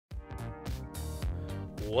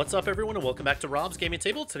What's up, everyone, and welcome back to Rob's Gaming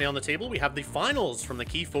Table. Today on the table, we have the finals from the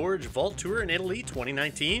KeyForge Vault Tour in Italy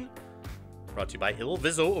 2019. Brought to you by Il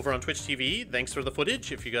Viso over on Twitch TV. Thanks for the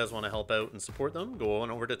footage. If you guys want to help out and support them, go on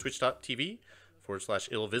over to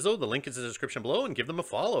twitch.tv/Il Viso. The link is in the description below, and give them a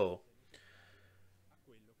follow.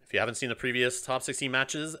 If you haven't seen the previous top 16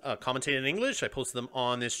 matches commentated in English, I posted them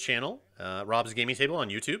on this channel, Rob's Gaming Table on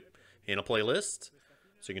YouTube, in a playlist.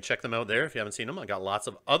 So you can check them out there if you haven't seen them. I got lots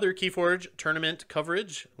of other KeyForge tournament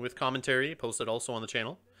coverage with commentary posted also on the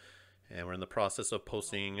channel. And we're in the process of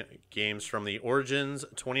posting games from the Origins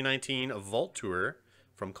 2019 Vault Tour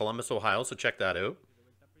from Columbus, Ohio. So check that out.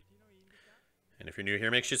 And if you're new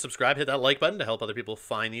here, make sure you subscribe, hit that like button to help other people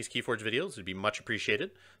find these KeyForge videos. It'd be much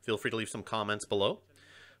appreciated. Feel free to leave some comments below.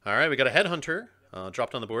 All right, we got a Headhunter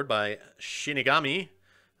dropped on the board by Shinigami.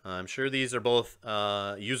 I'm sure these are both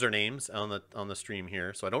usernames on the stream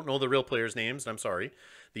here, so I don't know the real players' names, and I'm sorry.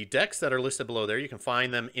 The decks that are listed below there, you can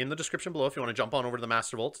find them in the description below if you want to jump on over to the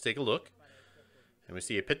Master Vault to take a look. And we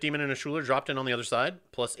see a Pit Demon and a Schuler dropped in on the other side,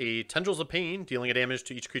 plus a Tendrils of Pain, dealing a damage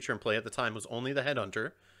to each creature in play. At the time was only the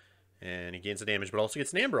Headhunter, and he gains the damage, but also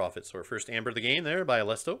gets an Amber off it. So our first Amber of the game there by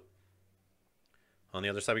Alesto. On the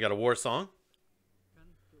other side, we got a War Song.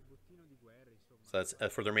 So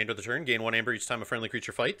that's for the remainder of the turn. Gain 1 Amber each time a friendly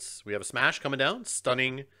creature fights. We have a Smash coming down,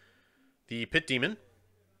 stunning the Pit Demon.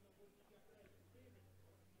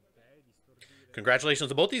 Congratulations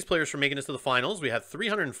to both these players for making it to the finals. We had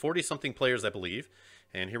 340-something players, I believe.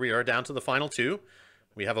 And here we are down to the final two.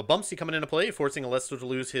 We have a Bumpsy coming into play, forcing Alesto to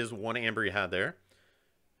lose his 1 Amber he had there.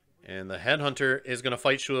 And the Headhunter is going to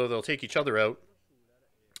fight Schuler. They'll take each other out.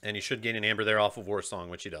 And he should gain an Amber there off of War Song,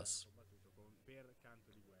 which he does.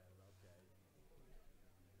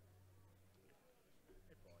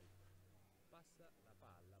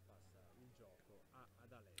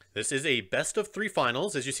 This is a best-of-3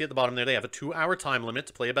 finals. As you see at the bottom there, they have a 2-hour time limit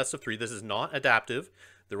to play a best-of-3. This is not adaptive.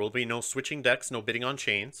 There will be no switching decks, no bidding on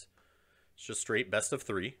chains. It's just straight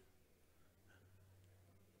best-of-3.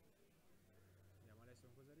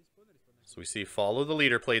 So we see Follow the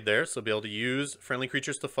Leader played there, so he'll be able to use friendly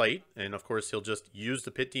creatures to fight. And, of course, he'll just use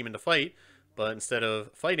the Pit Demon to fight. But instead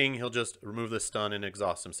of fighting, he'll just remove the stun and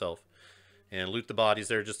exhaust himself. And Loot the Bodies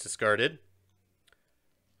there, just discarded.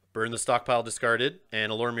 Burn the Stockpile discarded,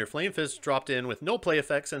 and Alluremir Flamefist dropped in with no play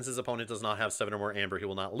effect. Since his opponent does not have 7 or more Amber, he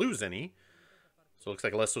will not lose any. So it looks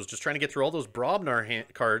like Alesto's just trying to get through all those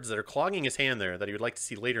Brobnar cards that are clogging his hand there that he would like to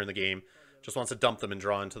see later in the game. Just wants to dump them and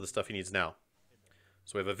draw into the stuff he needs now.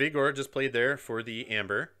 So we have a Vigor just played there for the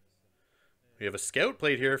Amber. We have a Scout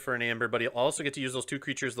played here for an Amber, but he'll also get to use those 2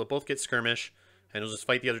 creatures. They'll both get Skirmish, and he'll just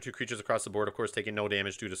fight the other 2 creatures across the board, of course, taking no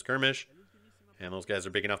damage due to Skirmish. And those guys are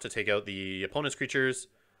big enough to take out the opponent's creatures.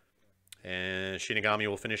 And Shinigami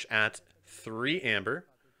will finish at 3 Amber.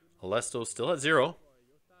 Alesto still at 0.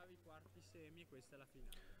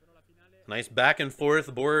 Nice back and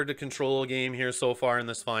forth board control game here so far in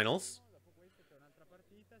this finals.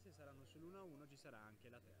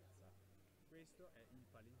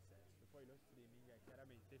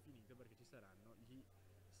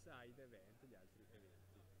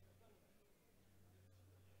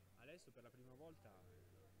 Adesso per la prima volta,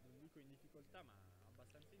 non dico in difficoltà, ma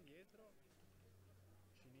abbastanza indietro.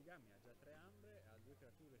 Shinigami ha già 3 ambre, ha 2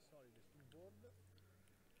 creature solide sul board.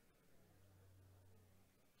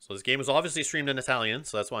 So this game was obviously streamed in Italian,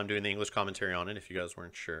 so that's why I'm doing the English commentary on it, if you guys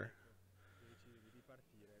weren't sure.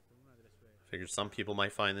 Figured some people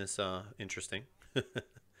might find this interesting. It's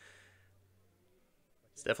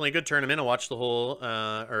definitely a good tournament. I watched the whole,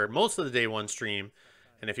 or most of the day 1 stream.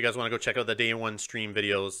 And if you guys want to go check out the day 1 stream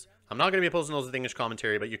videos, I'm not going to be posting those with English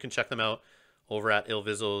commentary, but you can check them out over at Il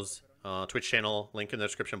Viso's Twitch channel, link in the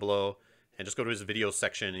description below. And just go to his video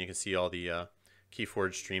section and you can see all the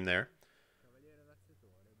KeyForge stream there.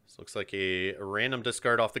 This looks like a random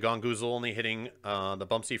discard off the Gongoozle, only hitting the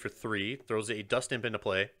Bumpsy for 3. Throws a Dust Imp into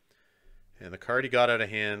play. And the card he got out of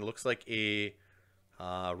hand looks like a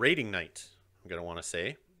Raiding Knight, I'm going to want to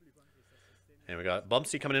say. And we got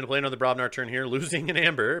Bumpsy coming into play, another Brobnar turn here, losing an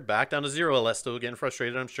Amber. Back down to 0, Alesto, getting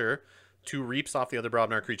frustrated, I'm sure. 2 Reaps off the other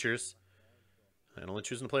Brobnar creatures. And only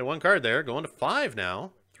choosing to play 1 card there. Going to 5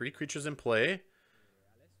 now. 3 creatures in play.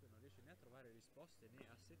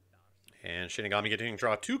 And Shinigami getting to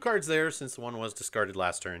draw 2 cards there since one was discarded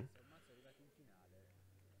last turn.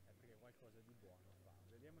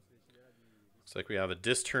 Looks like we have a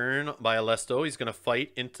Dis turn by Alesto. He's going to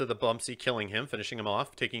fight into the Bumpsy, killing him, finishing him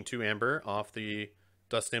off, taking 2 Amber off the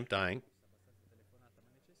Dust Imp, dying.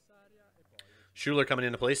 Schuler coming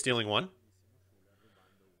into play, stealing 1.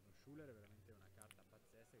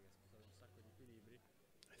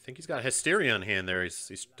 I think he's got Hysteria in hand there.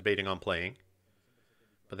 He's debating on playing.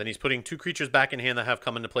 But then he's putting 2 creatures back in hand that have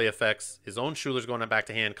come into play effects. His own Schuler's going back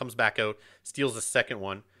to hand, comes back out, steals the second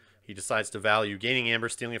one. He decides to value gaining Amber,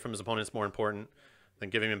 stealing it from his opponent is more important than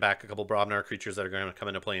giving him back a couple Brobnar creatures that are going to come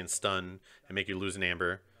into play and stun and make you lose an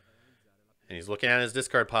Amber. And he's looking at his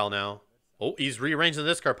discard pile now. Oh, he's rearranging the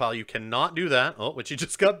discard pile. You cannot do that. Oh, which he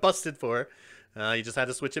just got busted for. He just had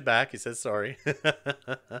to switch it back. He says sorry. You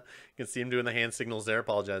can see him doing the hand signals there,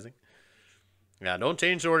 apologizing. Yeah, don't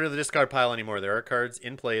change the order of the discard pile anymore. There are cards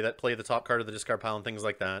in play that play the top card of the discard pile and things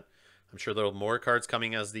like that. I'm sure there will be more cards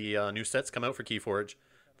coming as the new sets come out for KeyForge.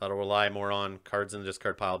 That'll rely more on cards in the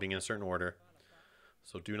discard pile being in a certain order.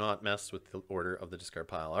 So do not mess with the order of the discard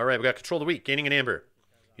pile. All right, we got Control of the Week, gaining an Amber.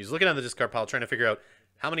 He's looking at the discard pile, trying to figure out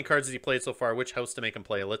how many cards has he played so far, which house to make him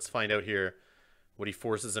play. Let's find out here what he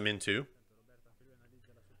forces him into.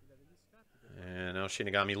 And now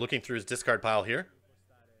Shinigami looking through his discard pile here.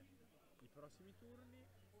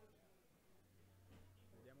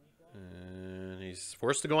 And he's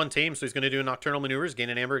forced to go untamed, so he's going to do Nocturnal Maneuvers, gain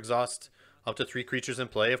an Amber, exhaust up to 3 creatures in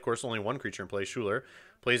play. Of course, only 1 creature in play. Schuler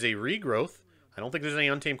plays a Regrowth. I don't think there's any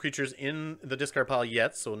untamed creatures in the discard pile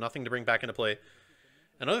yet, so nothing to bring back into play.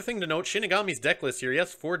 Another thing to note, Shinigami's deck list here, he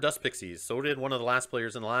has 4 Dust Pixies. So did one of the last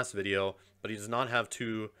players in the last video, but he does not have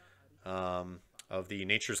 2 of the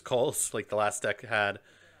Nature's Calls like the last deck had.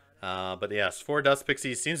 But yes, 4 Dust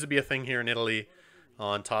Pixies seems to be a thing here in Italy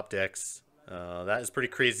on top decks. That is pretty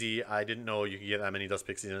crazy. I didn't know you could get that many Dust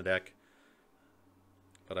Pixies in a deck.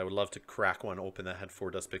 But I would love to crack one open that had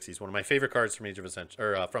 4 Dust Pixies. One of my favorite cards from Age of Ascension,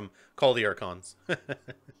 or from Call of the Archons. But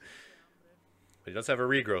he does have a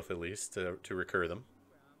Regrowth at least to recur them.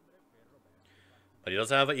 But he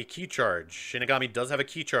does have a Key Charge. Shinigami does have a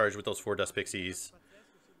Key Charge with those 4 Dust Pixies.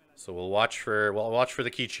 So we'll watch for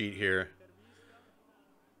the key cheat here.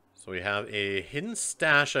 So we have a Hidden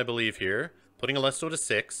Stash, I believe, here. Putting a Lesto to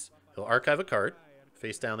 6. He'll archive a card.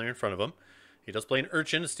 Face down there in front of him. He does play an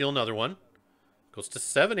Urchin to steal another one. Goes to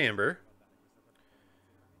 7 Amber.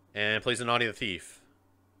 And plays a Naughty the Thief.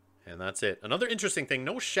 And that's it. Another interesting thing,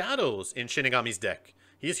 no shadows in Shinigami's deck.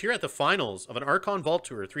 He is here at the finals of an Archon Vault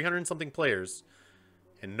Tour, 300 and something players.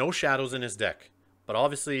 And no shadows in his deck. But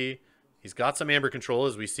obviously, he's got some Amber control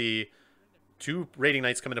as we see 2 Raiding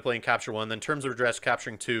Knights come into play and capture 1. Then Terms of Redress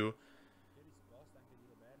capturing 2.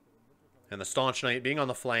 And the Staunch Knight being on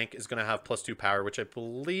the flank is going to have +2 power, which I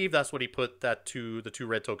believe that's what he put the 2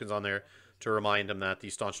 red tokens on there to remind him that the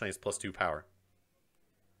Staunch Knight is +2 power.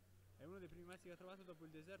 È uno dei primi mazzi che ha trovato dopo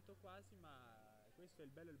il deserto quasi, ma questo è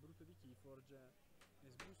il bello e il brutto di KeyForge.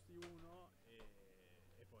 Ne sbusti uno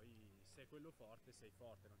e poi sei quello forte, sei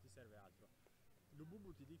forte, non ti serve altro.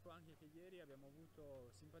 Lububu ti dico anche che ieri abbiamo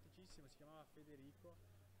avuto simpaticissimo, si chiamava Federico,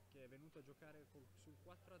 che è venuto a giocare sul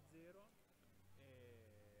 4-0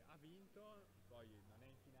 e ha vinto, poi non è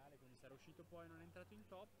in finale, quindi sarà uscito poi, non è entrato in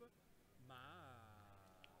top, ma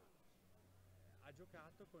ha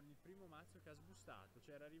giocato con il primo mazzo che ha sbustato,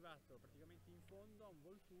 cioè era arrivato praticamente in fondo a un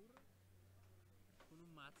Voltour con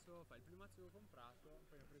un mazzo, il primo mazzo che ho comprato,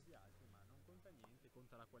 poi ne ho presi altri, ma non conta niente,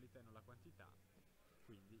 conta la qualità e non la quantità.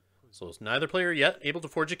 So it's neither player yet able to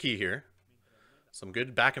forge a key here. Some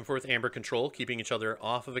good back and forth Amber control, keeping each other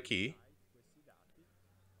off of a key.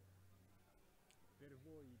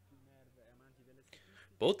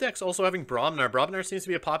 Both decks also having Brobnar. Brobnar seems to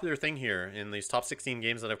be a popular thing here in these top 16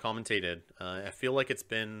 games that I've commentated. I feel like it's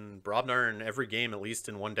been Brobnar in every game, at least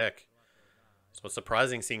in one deck. So it's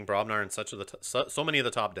surprising seeing Brobnar in so many of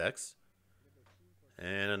the top decks.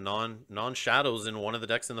 And a non-shadows in one of the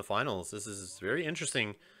decks in the finals. This is very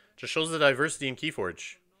interesting. Just shows the diversity in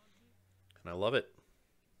KeyForge. And I love it.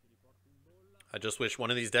 I just wish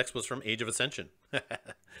one of these decks was from Age of Ascension. That'd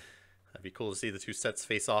be cool to see the 2 sets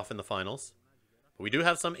face off in the finals. But we do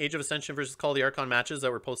have some Age of Ascension versus Call of the Archon matches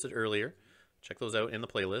that were posted earlier. Check those out in the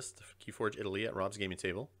playlist. KeyForge Italy at Rob's Gaming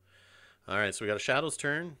Table. Alright, so we got a Shadows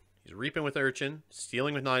turn. He's reaping with Urchin.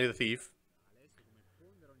 Stealing with Naughty the Thief.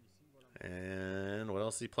 And what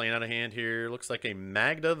else is he playing out of hand here? Looks like a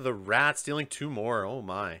Magda the Rat, stealing 2 more. Oh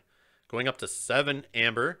my. Going up to 7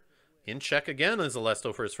 Amber. In check again as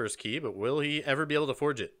Alesto for his first key, but will he ever be able to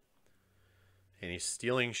forge it? And he's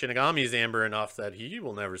stealing Shinigami's Amber enough that he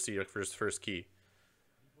will never see it for his first key.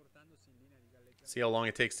 See how long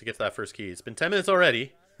it takes to get to that first key. It's been 10 minutes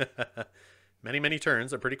already. Many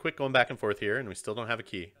turns. They're pretty quick going back and forth here, and we still don't have a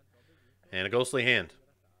key. And a ghostly hand.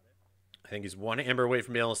 I think he's 1 Amber away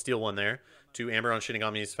from being able to steal 1 there. 2 Amber on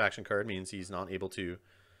Shinigami's faction card means he's not able to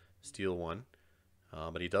steal 1.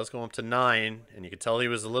 But he does go up to 9, and you can tell he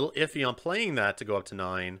was a little iffy on playing that to go up to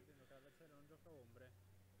 9.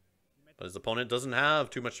 But his opponent doesn't have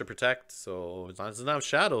too much to protect, so it doesn't have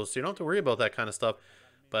shadows, so you don't have to worry about that kind of stuff.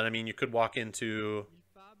 But, I mean, you could walk into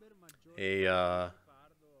a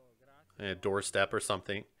doorstep or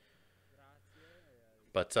something.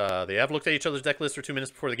 But they have looked at each other's deck list for 2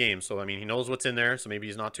 minutes before the game, so I mean he knows what's in there, so maybe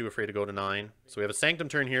he's not too afraid to go to 9. So we have a Sanctum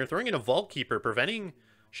turn here, throwing in a Vault Keeper, preventing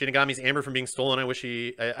Shinigami's Amber from being stolen.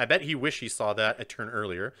 I bet he wished he saw that a turn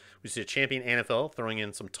earlier. We see a Champion NFL throwing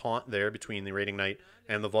in some taunt there between the Raiding Knight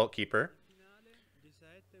and the Vault Keeper.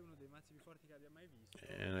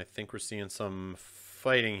 And I think we're seeing some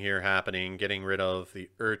fighting here happening, getting rid of the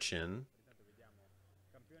Urchin.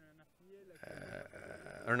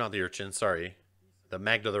 Or not the Urchin, sorry. The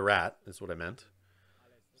Magda the Rat is what I meant.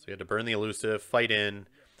 So you had to burn the Elusive, fight in,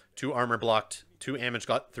 2 armor blocked, 2 damage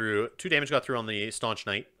got through on the Staunch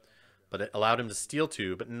Knight, but it allowed him to steal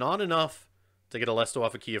 2, but not enough to get Alesto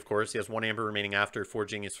off a key, of course. He has 1 Amber remaining after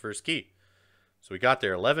forging his first key. So we got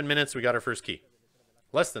there. 11 minutes, we got our first key.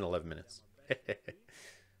 Less than 11 minutes.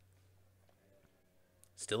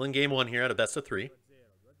 Still in game 1 here at a best of 3.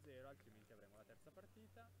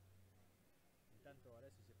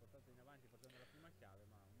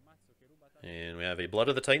 And we have a Blood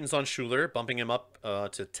of the Titans on Schuler, bumping him up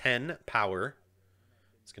to 10 power.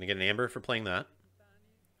 He's going to get an Amber for playing that.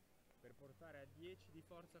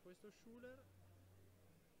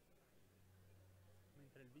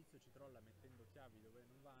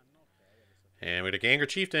 And we had a Ganger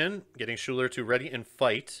Chieftain, getting Schuler to ready and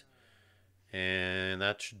fight. And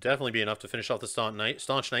that should definitely be enough to finish off the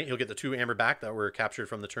Staunch Knight. He'll get the 2 Amber back that were captured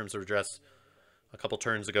from the Terms of Redress a couple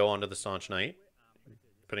turns ago onto the Staunch Knight,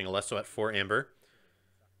 putting Alesto at 4 Amber.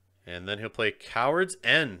 And then he'll play Coward's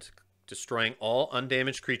End, destroying all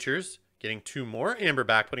undamaged creatures, getting 2 more Amber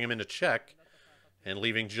back, putting him into check, and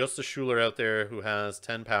leaving just the Schuler out there who has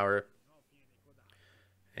 10 power.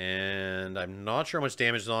 And I'm not sure how much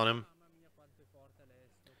damage is on him.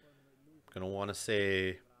 I'm going to want to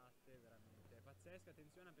say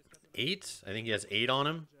 8. I think he has 8 on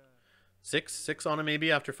him. 6 on him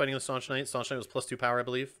maybe after fighting the Staunch Knight. Staunch Knight was +2 power, I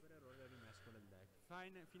believe.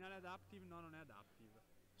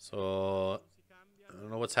 So, I don't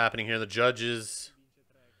know what's happening here. The judge is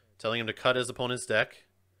telling him to cut his opponent's deck.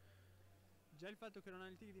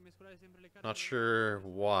 Not sure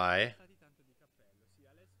why.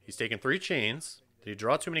 He's taken 3 chains. Did he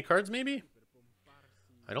draw too many cards, maybe?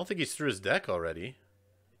 I don't think he's through his deck already.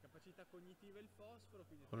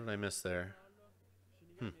 What did I miss there?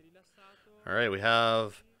 Alright, we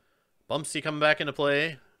have Bumpsy coming back into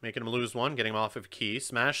play, making him lose 1, getting him off of key.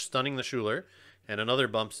 Smash, stunning the Schuler. And another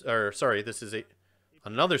this is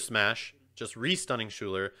another Smash, just re-stunning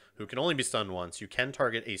Schuler, who can only be stunned once. You can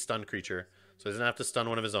target a stunned creature, so he doesn't have to stun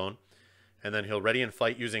one of his own. And then he'll ready and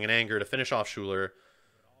fight using an Anger to finish off Schuler,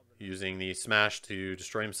 using the Smash to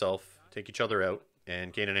destroy himself, take each other out,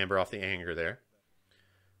 and gain an Amber off the Anger there.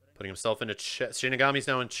 Putting himself into check. Shinigami's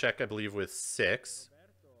now in check, I believe, with 6.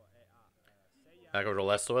 Back over to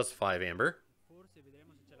Alesto has 5 Amber.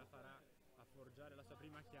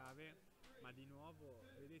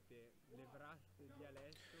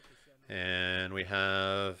 And we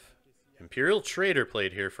have Imperial Trader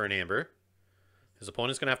played here for an Amber. His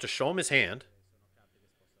opponent's going to have to show him his hand.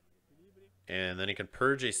 And then he can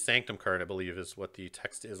purge a Sanctum card, I believe is what the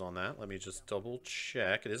text is on that. Let me just double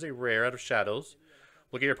check. It is a rare out of Shadows.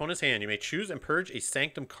 Look at your opponent's hand. You may choose and purge a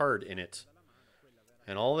Sanctum card in it.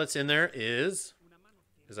 And all that's in there is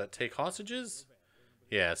that Take Hostages?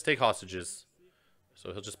 Yeah, it's Take Hostages.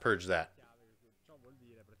 So he'll just purge that.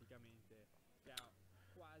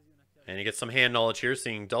 And he gets some hand knowledge here,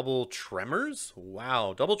 seeing double Tremors.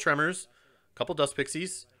 Wow, double Tremors. A couple Dust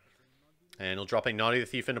Pixies. And he'll drop a Naughty the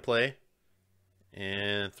Thief into play.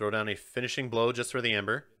 And throw down a finishing blow just for the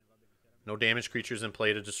Amber. No damaged creatures in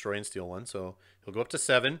play to destroy and steal one. So he'll go up to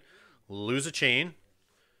 7. Lose a chain.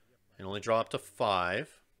 And only draw up to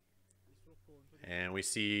 5. And we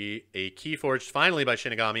see a key forged finally by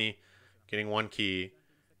Shinigami. Getting 1 key.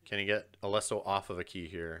 Can he get Alesto off of a key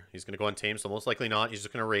here? He's going to go untamed, so most likely not. He's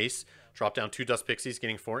just going to race. Drop down 2 Dust Pixies,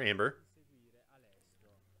 getting 4 Amber.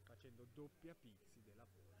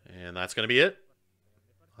 And that's going to be it.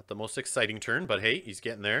 Not the most exciting turn, but hey, he's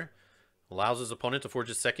getting there. Allows his opponent to forge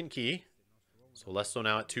his 2nd key. So Alesto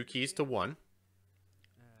now at 2 keys to 1.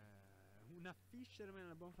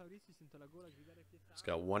 He's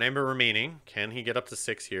got 1 Amber remaining. Can he get up to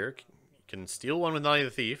 6 here? Can steal 1 with Naughty the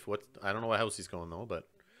Thief. I don't know what house he's going though, but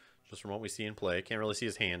just from what we see in play, can't really see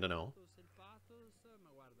his hand to know.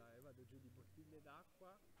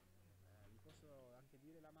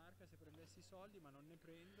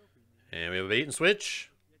 And we have a bait and switch.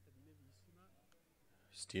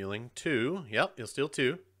 Stealing 2. Yep, he'll steal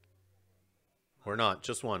 2. Or not,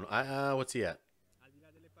 just 1. What's he at?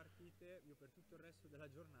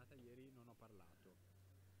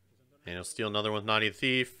 And he'll steal another one with Naughty the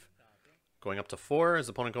Thief. Going up to 4. His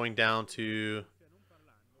opponent going down to...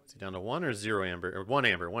 Is he down to 1 or 0 amber? Or 1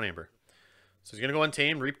 amber, 1 amber. So he's going to go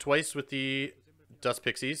Untamed, reap twice with the Dust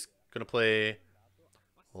Pixies. Going to play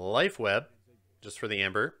Life Web, just for the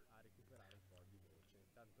amber.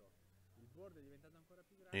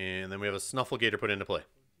 And then we have a Snufflegator put into play.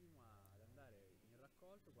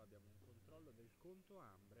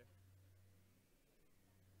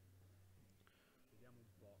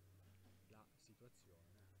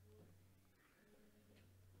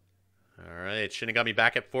 Alright, Shinigami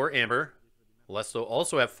back at 4 amber. Lesto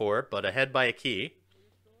also at 4, but ahead by a key.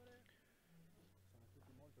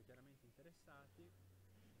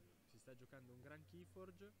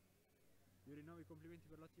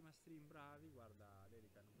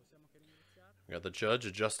 We got the judge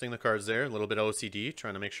adjusting the cards there. A little bit OCD,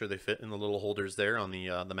 trying to make sure they fit in the little holders there on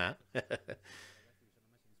the mat.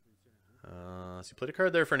 So he played a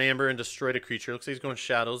card there for an amber and destroyed a creature. Looks like he's going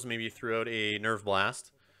shadows. Maybe he threw out a Nerve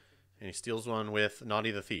Blast. And he steals one with Naughty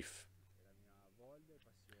the Thief.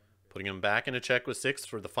 Putting him back into check with 6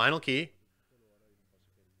 for the final key.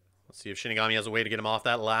 Let's see if Shinigami has a way to get him off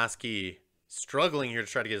that last key. Struggling here to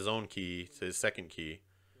try to get his own key to his second key.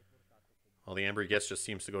 All the amber he gets just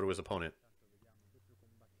seems to go to his opponent.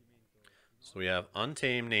 So we have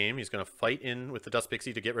Untamed name. He's going to fight in with the Dust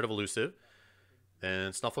Pixie to get rid of Elusive.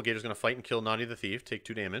 Then Snufflegator's going to fight and kill Naughty the Thief, take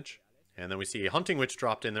 2 damage. And then we see a Hunting Witch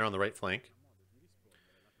dropped in there on the right flank.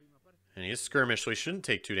 And he is skirmish, so he shouldn't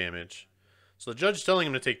take 2 damage. So the judge is telling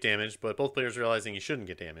him to take damage, but both players realizing he shouldn't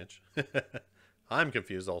get damage. I'm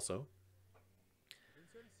confused also.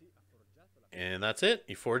 And that's it.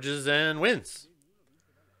 He forges and wins.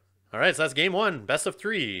 Alright, so that's game 1. Best of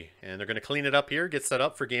 3. And they're going to clean it up here, get set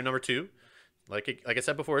up for game number 2. Like I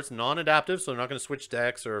said before, it's non-adaptive, so they're not going to switch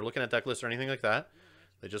decks or looking at deck lists or anything like that.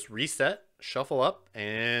 They just reset, shuffle up,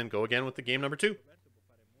 and go again with the game number 2.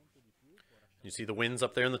 You see the wins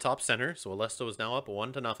up there in the top center. So Alesto is now up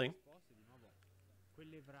 1-0.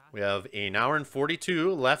 We have an hour and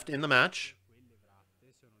 42 left in the match.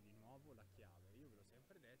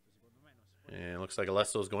 And it looks like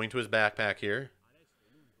Alesto is going to his backpack here.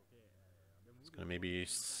 He's going to maybe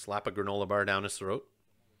slap a granola bar down his throat.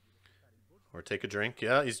 Or take a drink.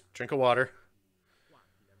 Yeah, he's drink of water.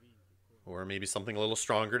 Or maybe something a little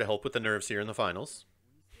stronger to help with the nerves here in the finals.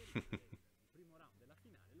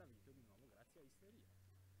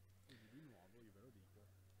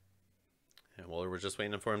 And while we're just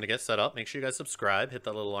waiting for him to get set up, make sure you guys subscribe, hit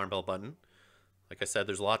that little alarm bell button. Like I said,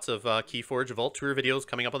 there's lots of KeyForge Vault Tour videos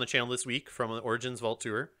coming up on the channel this week from the Origins Vault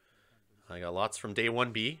Tour. I got lots from Day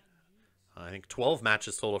 1B. I think 12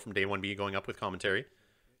 matches total from Day 1B going up with commentary.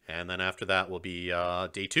 And then after that will be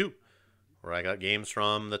Day 2, where I got games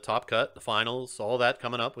from the Top Cut, the finals, all that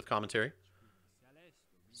coming up with commentary.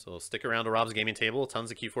 So stick around to Rob's Gaming Table.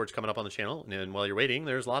 Tons of KeyForge coming up on the channel. And while you're waiting,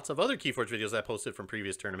 there's lots of other KeyForge videos I posted from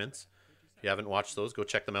previous tournaments. If you haven't watched those, go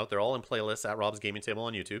check them out. They're all in playlists at Rob's Gaming Table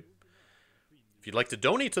on YouTube. If you'd like to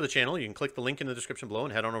donate to the channel, you can click the link in the description below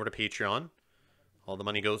and head on over to Patreon. All the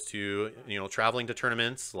money goes to, traveling to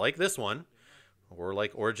tournaments like this one, or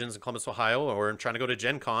like Origins in Columbus, Ohio, or I'm trying to go to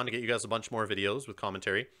Gen Con to get you guys a bunch more videos with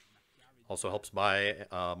commentary. Also helps buy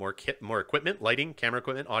more equipment, lighting, camera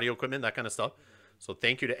equipment, audio equipment, that kind of stuff. So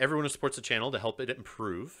thank you to everyone who supports the channel to help it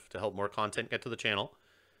improve, to help more content get to the channel.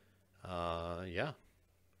 Yeah.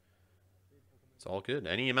 It's all good.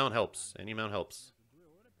 Any amount helps. Any amount helps.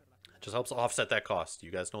 It just helps offset that cost. You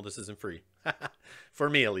guys know this isn't free. For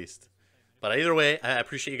me, at least. But either way, I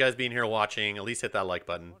appreciate you guys being here watching. At least hit that like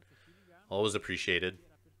button. Always appreciated.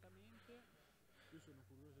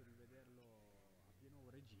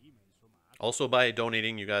 Also, by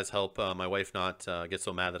donating, you guys help my wife not get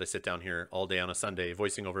so mad that I sit down here all day on a Sunday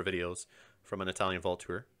voicing over videos from an Italian Vault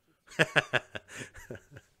Tour.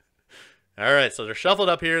 All right, so they're shuffled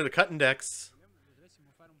up here. They're cutting decks.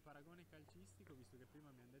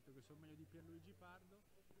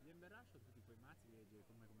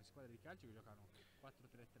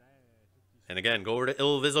 And again, go over to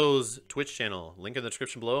Il Viso's Twitch channel. Link in the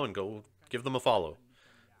description below and go give them a follow.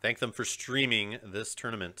 Thank them for streaming this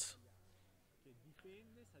tournament.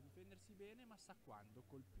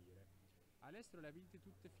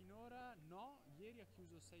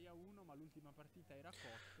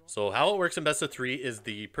 So how it works in best of 3 is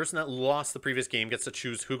the person that lost the previous game gets to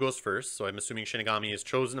choose who goes first. So I'm assuming Shinigami has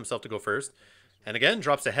chosen himself to go first. And again,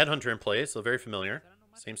 drops a Headhunter in play, so very familiar.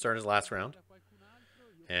 Same start as last round.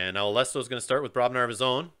 And now Alesto is going to start with Brobnar of his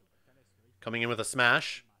own. Coming in with a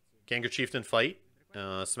smash. Ganger Chieftain fight.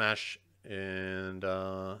 Smash and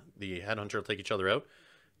the Headhunter will take each other out.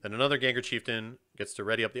 Then another Ganger Chieftain gets to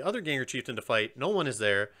ready up the other Ganger Chieftain to fight. No one is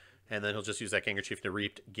there. and then he'll just use that Gengar Chieftain to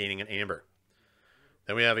reap, gaining an amber.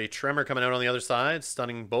 Then we have a Tremor coming out on the other side,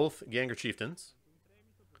 stunning both Gengar Chieftains.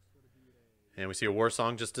 And we see a War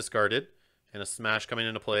Song just discarded, and a Smash coming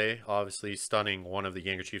into play, obviously stunning one of the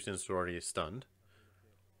Gengar Chieftains who already stunned.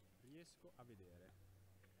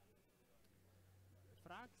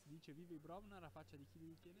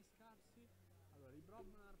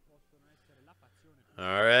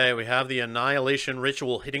 Alright, we have the Annihilation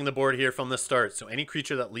Ritual hitting the board here from the start. So any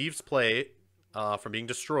creature that leaves play from being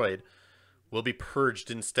destroyed will be purged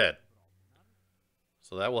instead.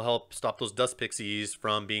 So that will help stop those Dust Pixies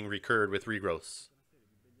from being recurred with regrowths.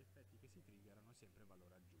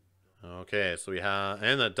 Okay, so we have...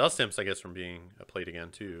 And the Dust Imps, I guess, from being played again,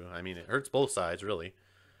 too. I mean, it hurts both sides, really.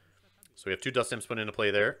 So we have 2 Dust Imps put into play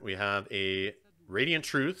there. We have a Radiant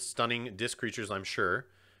Truth, stunning disc creatures, I'm sure.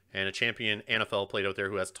 And a champion NFL played out there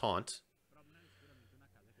who has Taunt.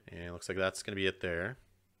 And it looks like that's going to be it there.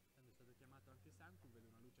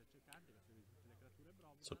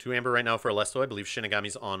 So 2 amber right now for Alesto. I believe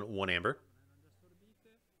Shinigami's on 1 amber.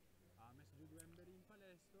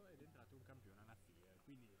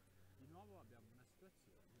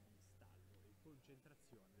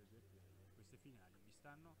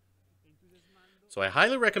 So I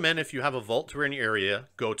highly recommend if you have a Vault Tour in your area,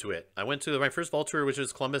 go to it. I went to my first Vault Tour, which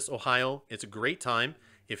was Columbus, Ohio. It's a great time.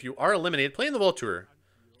 If you are eliminated, play in the Vault Tour.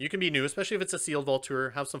 You can be new, especially if it's a sealed Vault Tour.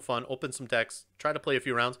 Have some fun, open some decks, try to play a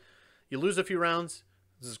few rounds. You lose a few rounds,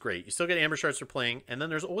 this is great. You still get Amber Shards for playing, and then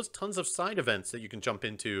there's always tons of side events that you can jump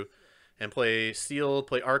into and play Sealed,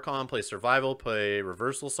 play Archon, play Survival, play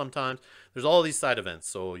Reversal sometimes. There's all these side events,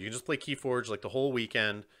 so you can just play KeyForge like the whole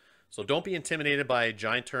weekend. So don't be intimidated by a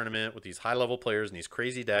giant tournament with these high-level players and these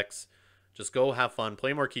crazy decks. Just go have fun,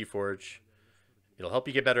 play more KeyForge. It'll help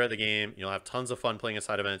you get better at the game. You'll have tons of fun playing in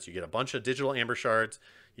side events. You get a bunch of digital Amber Shards.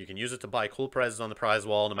 You can use it to buy cool prizes on the prize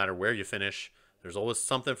wall no matter where you finish. There's always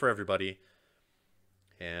something for everybody.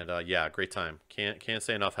 And yeah, great time. Can't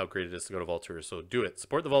say enough how great it is to go to Vault Tours. So do it.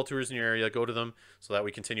 Support the Vault Tours in your area. Go to them so that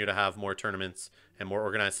we continue to have more tournaments and more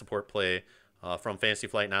organized support play from Fantasy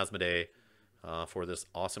Flight and Asmodee. For this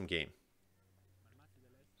awesome game.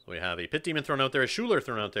 So we have a Pit Demon thrown out there, a Schuler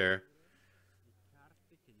thrown out there,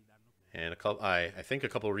 and a couple, I think a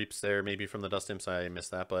couple of Reaps there, maybe from the Dust Imps. I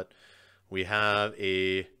missed that, but we have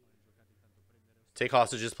a Take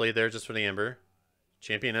Hostages played there just for the Amber.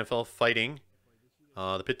 Champion NFL fighting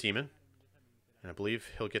the Pit Demon, and I believe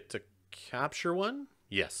he'll get to capture one.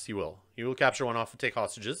 Yes, he will. He will capture one off of Take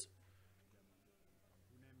Hostages.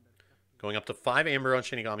 Going up to 5 Amber on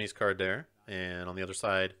Shinigami's card there. And on the other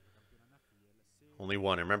side, only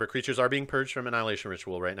 1. And remember, creatures are being purged from Annihilation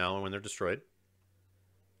Ritual right now when they're destroyed.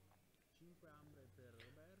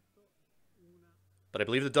 But I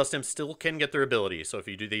believe the Dust Imps still can get their ability. So if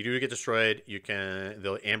they do get destroyed,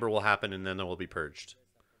 the Amber will happen and then they will be purged.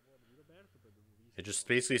 It just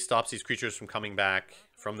basically stops these creatures from coming back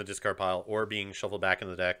from the discard pile or being shuffled back in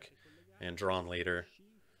the deck and drawn later.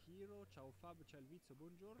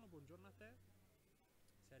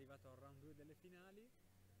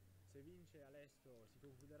 Se vince Alesto si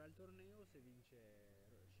concluderà il torneo, se vince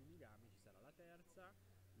Shinigami ci sarà la terza.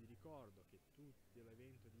 Vi ricordo che tutto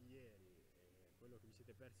l'evento di ieri e quello che vi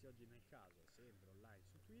siete persi oggi nel caso è sempre online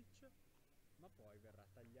su Twitch, ma poi verrà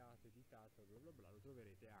tagliato, editato, bla bla bla, lo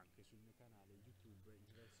troverete anche sul mio canale YouTube in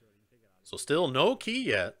versione integrale. So still no key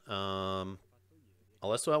yet.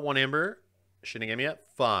 Alesto at 1 Amber, Shinigami at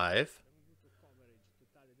 5.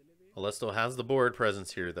 Alesto has the board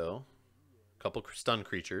presence here though. Couple stun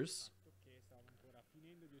creatures.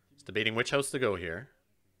 He's debating which house to go here.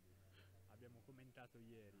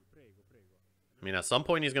 I mean, at some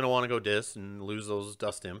point he's going to want to go Dis and lose those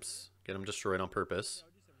Dust Imps. Get them destroyed on purpose.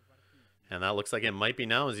 And that looks like it might be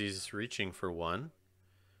now as he's reaching for one.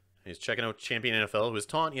 He's checking out Champion NFL, who is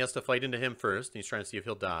Taunt. He has to fight into him first. And he's trying to see if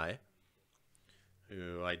he'll die.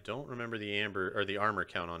 Ooh, I don't remember the amber or the armor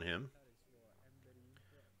count on him.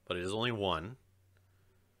 But it is only 1.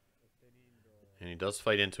 And he does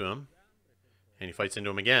fight into him. And he fights into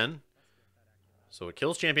him again. So it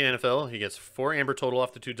kills Champion NFL. He gets 4 amber total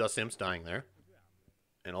off the 2 Dust Imps dying there.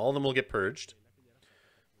 And all of them will get purged.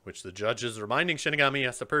 Which the judge is reminding Shinigami he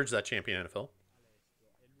has to purge that Champion NFL.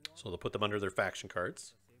 So they'll put them under their faction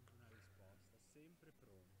cards.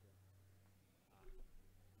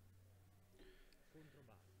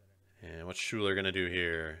 And what's Schuler going to do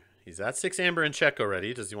here? He's at 6 amber in check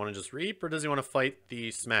already. Does he want to just reap or does he want to fight the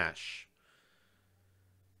smash?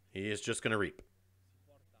 He is just going to reap.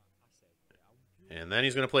 And then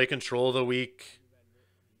he's going to play Control of the Weak.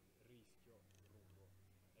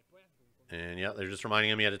 And yeah, they're just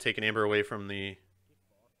reminding him he had to take an amber away from the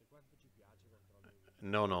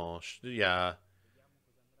No. Yeah.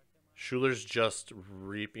 Schuler's just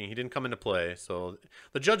reaping. He didn't come into play. So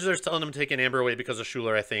the judge there's telling him to take an amber away because of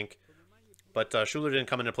Schuler, I think. But Schuler didn't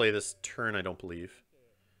come into play this turn, I don't believe.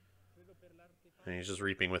 And he's just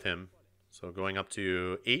reaping with him. So going up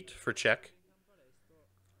to 8 for check.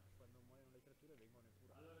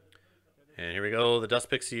 And here we go, the Dust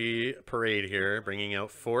Pixie parade here, bringing out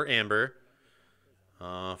 4 amber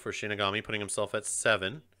for Shinigami, putting himself at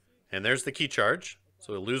 7. And there's the key charge.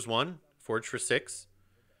 So he'll lose 1, forge for 6.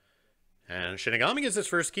 And Shinigami gets his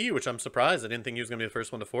first key, which I'm surprised. I didn't think he was going to be the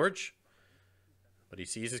first one to forge. But he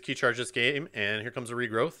sees his key charge this game, and here comes a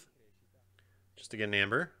regrowth. Just to get an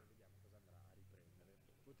amber.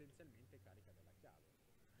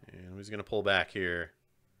 And who's going to pull back here?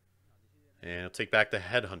 And he'll take back the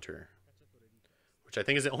Headhunter, which I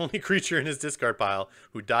think is the only creature in his discard pile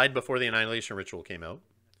who died before the Annihilation Ritual came out.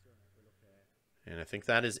 And I think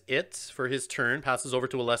that is it for his turn. Passes over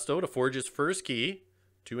to Alesto to forge his first key.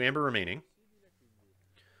 2 amber remaining.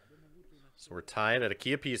 So we're tied at a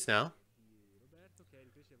key apiece now.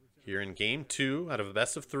 Here in game 2 out of a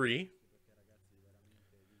best of 3.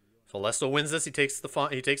 If Alesto wins this, he takes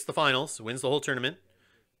the finals, wins the whole tournament.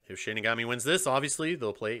 If Shinigami wins this, obviously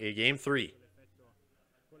they'll play a game 3.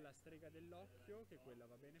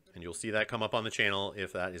 And you'll see that come up on the channel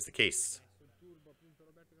if that is the case.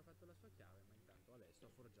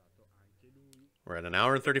 We're at 1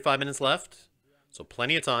 hour and 35 minutes left. So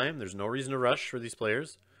plenty of time. There's no reason to rush for these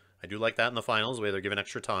players. I do like that in the finals, the way they're given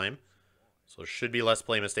extra time. So there should be less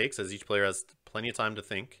play mistakes as each player has plenty of time to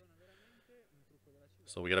think.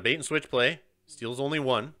 So we got a bait and switch play. Steals only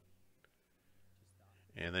 1.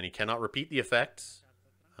 And then he cannot repeat the effect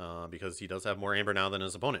because he does have more amber now than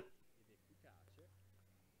his opponent.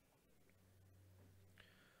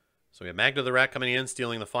 So we have Magda the Rat coming in,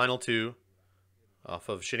 stealing the final 2 off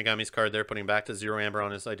of Shinigami's card there, putting back to 0 amber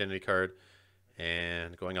on his identity card.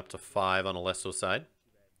 And going up to 5 on Alesto's side.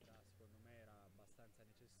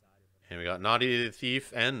 And we got Naughty the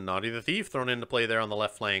Thief and Naughty the Thief thrown into play there on the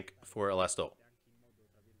left flank for Alesto.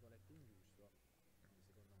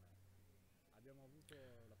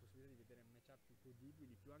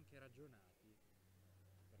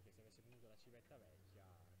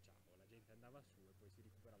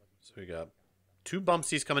 So we got 2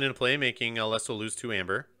 bumpsies coming into play, making Alesto lose 2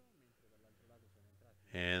 amber.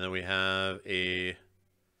 And then we have a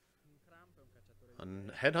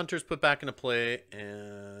Headhunter's put back into play.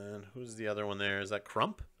 And who's the other one there? Is that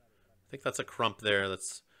Crump? I think that's a Crump there.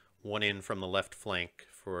 That's 1 in from the left flank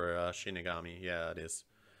for Shinigami. Yeah, it is.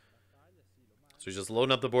 So he's just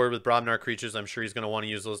loading up the board with Brobnar creatures. I'm sure he's going to want to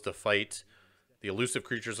use those to fight the elusive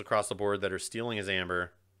creatures across the board that are stealing his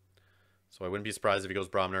amber. So I wouldn't be surprised if he goes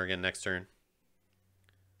Brobnar again next turn.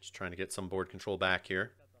 Just trying to get some board control back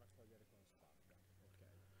here.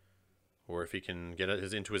 Or if he can get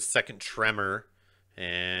into his second Tremor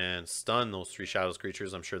and stun those 3 Shadows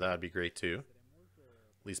creatures, I'm sure that would be great too.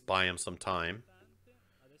 At least buy him some time.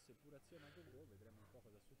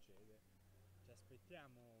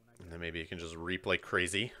 And then maybe he can just reap like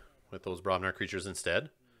crazy with those Brobnar creatures instead.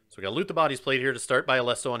 So we got Loot the Bodies played here to start by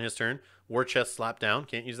Alesto on his turn. War Chest slap down.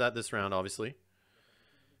 Can't use that this round, obviously.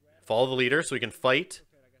 Follow the leader so he can fight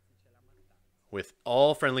with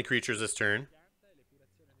all friendly creatures this turn.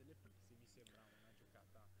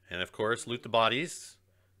 And of course, Loot the Bodies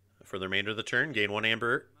for the remainder of the turn. Gain 1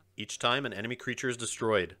 amber each time an enemy creature is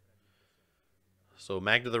destroyed. So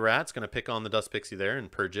Magda the Rat's going to pick on the Dust Pixie there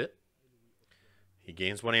and purge it. He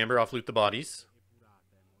gains 1 amber off Loot the Bodies.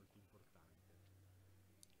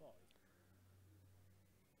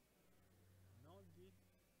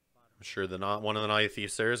 I'm sure one of the Naughty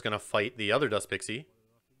Thieves there is going to fight the other Dust Pixie.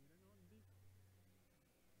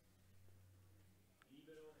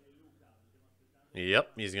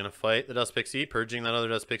 Yep, he's going to fight the Dust Pixie, purging that other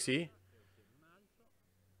Dust Pixie.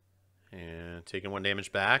 And taking 1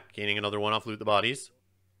 damage back, gaining another 1 off Loot the Bodies.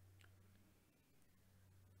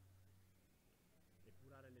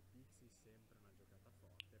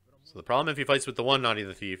 So the problem if he fights with the 1 Naughty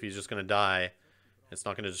the Thief, he's just going to die. It's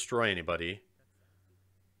not going to destroy anybody.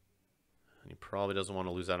 And he probably doesn't want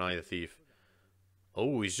to lose that Naughty the Thief.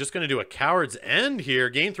 Oh, he's just going to do a Coward's End here.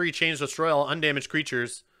 Gain 3, change, destroy all undamaged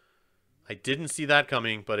creatures. I didn't see that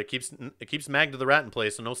coming, but it keeps Magda the Rat in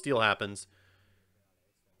place, so no steal happens.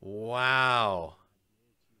 Wow.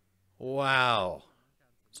 Wow.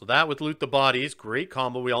 So that with Loot the Bodies, great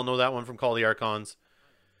combo. We all know that one from Call the Archons.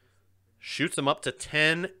 Shoots him up to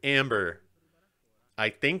 10 amber. I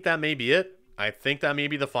think that may be it. I think that may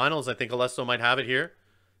be the finals. I think Alesto might have it here.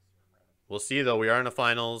 We'll see, though. We are in the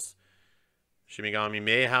finals. Shinigami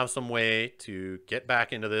may have some way to get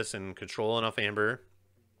back into this and control enough amber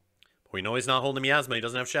We know he's not holding miasma. He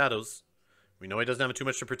doesn't have shadows. We know he doesn't have too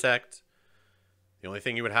much to protect. The only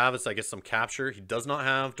thing he would have is, I guess, some capture. He does not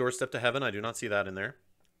have Doorstep to Heaven. I do not see that in there.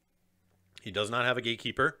 He does not have a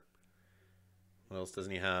Gatekeeper. What else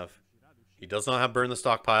doesn't he have? He does not have Burn the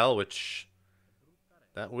Stockpile, which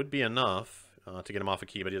that would be enough to get him off a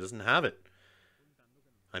key, but he doesn't have it.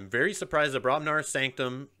 I'm very surprised that Brobnar,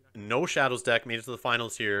 Sanctum, no Shadows deck made it to the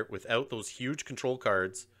finals here without those huge control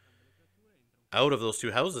cards out of those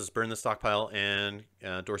two houses, Burn the Stockpile and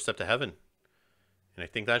Doorstep to Heaven. And I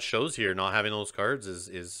think that shows here, not having those cards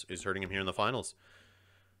is hurting him here in the finals.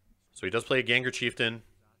 So he does play a Ganger Chieftain.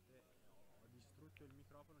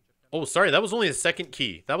 Oh, sorry, that was only a second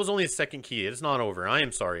key. That was only a second key. It is not over. I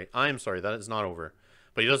am sorry. I am sorry. That is not over.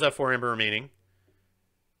 But he does have 4 Amber remaining.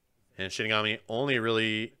 And Shinigami only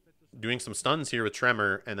really doing some stuns here with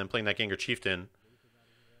Tremor and then playing that Ganger Chieftain.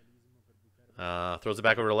 Throws it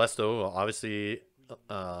back over to Lesto. Obviously,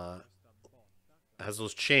 has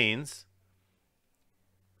those chains.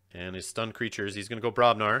 And his stun creatures. He's going to go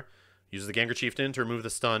Brobnar. Uses the Ganger Chieftain to remove the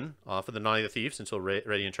stun off of the Naughty the Thief since he'll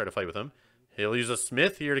ready and try to fight with him. He'll use a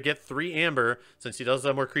Smith here to get 3 Amber since he does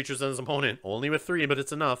have more creatures than his opponent. Only with 3, but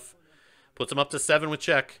it's enough. Puts him up to 7 with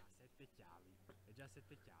check.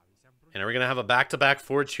 And we're going to have a back-to-back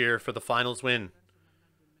Forge here for the finals win.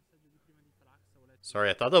 Sorry,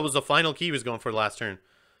 I thought that was the final key he was going for last turn.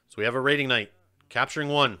 So we have a Raiding Knight. Capturing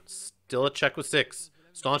 1. Still a check with 6.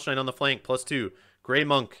 Staunch Knight on the flank, +2. Grey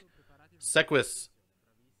Monk. Sequus.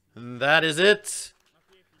 And that is it.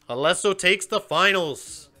 Alesso takes the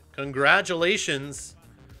finals. Congratulations.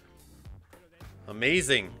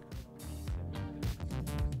 Amazing.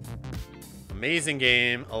 Amazing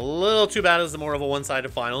game. A little too bad it was more of a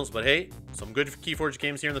one-sided finals, but hey, some good KeyForge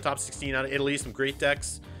games here in the top 16 out of Italy. Some great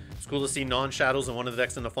decks. It's cool to see non-shadows in one of the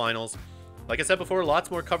decks in the finals. Like I said before,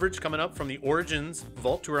 lots more coverage coming up from the Origins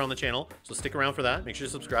Vault Tour on the channel, so stick around for that. Make sure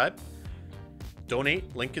to subscribe.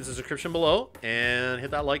 Donate, link is in the description below, and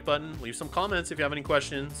hit that like button. Leave some comments if you have any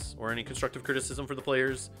questions or any constructive criticism for the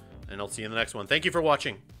players, and I'll see you in the next one. Thank you for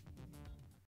watching.